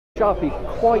Sharpie,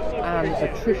 quite an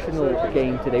attritional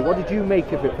game today. What did you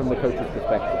make of it from the coach's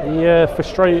perspective? Yeah,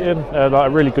 frustrating. Like a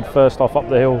really good first half up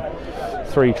the hill.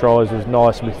 3 tries was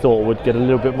nice, and we thought we'd get a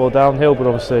little bit more downhill, but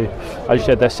obviously, as you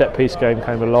said, their set piece game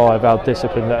came alive. Our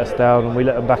discipline let us down, and we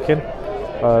let them back in.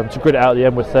 To grit it out at the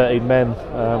end with 13 men,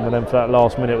 and then for that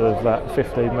last minute with that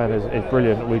 15 men is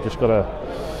brilliant. We've just got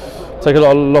to take a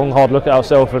long hard look at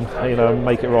ourselves and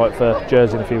make it right for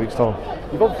Jersey in a few weeks' time.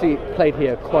 You've obviously played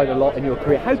here quite a lot in your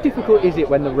career. How difficult is it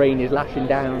when the rain is lashing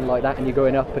down like that and you're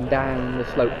going up and down the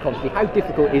slope constantly? How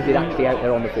difficult is it actually out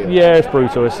there on the field? Yeah, it's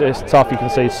brutal. It's tough. You can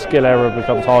see skill error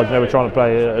becomes hard. We're trying to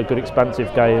play a good expansive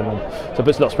game, and so it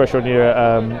puts lots of pressure on your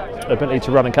ability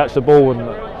to run and catch the ball.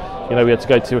 And we had to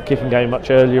go to a kicking game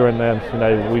much earlier, and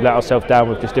then we let ourselves down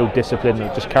with just ill discipline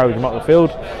and just carried them up the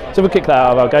field. So if we kick that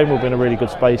out of our game, we'll be in a really good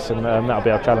space, and that'll be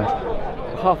our challenge.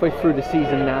 Halfway through the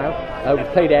season now, we've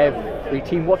played every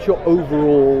team. What's your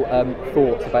overall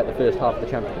thoughts about the first half of the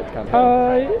championship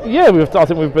campaign? Yeah, I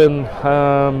think we've been.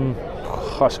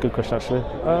 That's a good question, actually.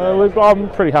 I'm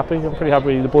pretty happy.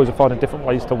 The boys are finding different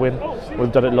ways to win.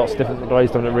 We've done it lots of different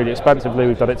ways. Done it really expansively.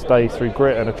 We've done it today through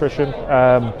grit and attrition.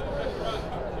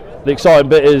 The exciting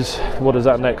bit is, what does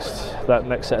that next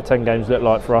set of 10 games look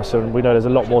like for us? And we know there's a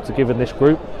lot more to give in this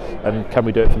group, and can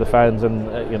we do it for the fans and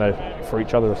for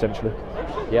each other essentially?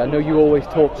 Yeah, I know you always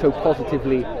talk so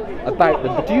positively about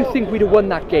them, but do you think we'd have won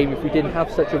that game if we didn't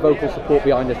have such a vocal support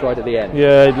behind us right at the end?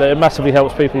 Yeah, it massively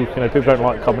helps people. People don't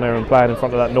like coming here and playing in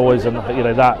front of that noise, and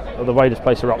the way this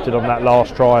place erupted on that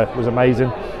last try was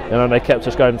amazing. They kept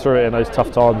us going through it in those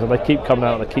tough times, and they keep coming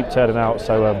out and they keep turning out.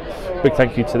 So big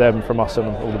thank you to them from us and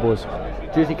all the boys.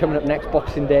 Jersey coming up next,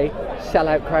 Boxing Day,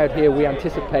 sell-out crowd here. We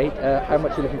anticipate. How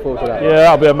much are you looking forward to that? Yeah,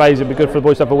 that'll be amazing. It'll be good for the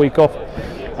boys to have a week off.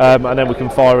 And then we can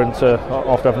fire into,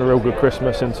 after having a real good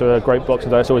Christmas, into a great Boxing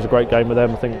Day. It's always a great game with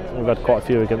them. I think we've had quite a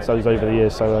few against those over the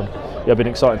years, so it'll be an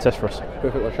exciting test for us.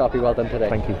 Perfect. Well, Sharpie, well done today.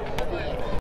 Thank you.